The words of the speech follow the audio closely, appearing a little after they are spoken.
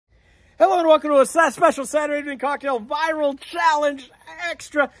Hello and welcome to a special Saturday evening cocktail viral challenge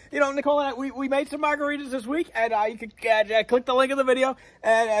extra. You know, Nicole and I, we made some margaritas this week, and you can click the link in the video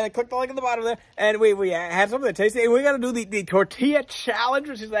and click the link in the bottom there, and we had something tasty. We got to do the tortilla challenge,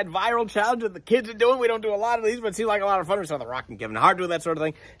 which is that viral challenge that the kids are doing. We don't do a lot of these, but it seems like a lot of fun. We saw The Rock and Kevin Hart doing that sort of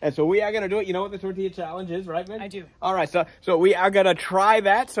thing, and so we are going to do it. You know what the tortilla challenge is, right, man? I do. All right, so we are going to try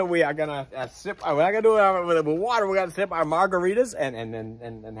that. So we are going to sip. We're not going to do it with water. We're going to sip our margaritas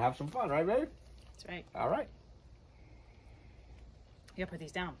and have some fun, right, babe? That's right. All right. You gotta put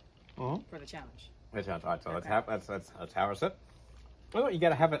these down for the challenge. All right, so Okay. let's have a sip. Well, you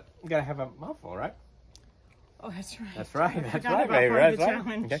gotta have it. You gotta have a mouthful, right? Oh, that's right. That's right. I That's forgot right, about baby. part of That's the right.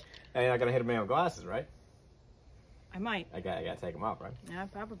 challenge. Okay. And you're not gonna hit me on glasses, right? I might. I gotta take them off, right? Yeah,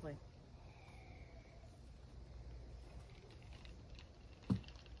 probably.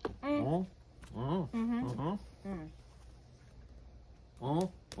 I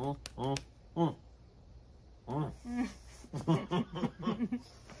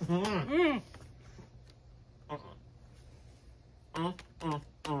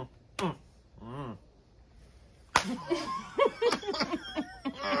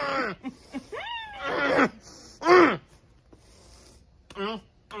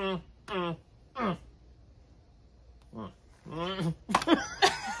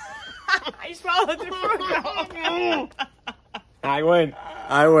swallowed the fruit. I win.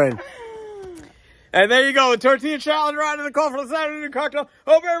 I win. And there you go, the tortilla challenge right in the call for the Saturday evening cocktail.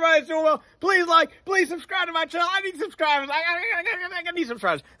 Hope everybody's doing well. Please like, please subscribe to my channel. I need subscribers. I need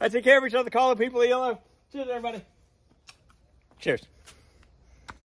subscribers. I take care of each other, call the people that you love. Cheers, everybody. Cheers.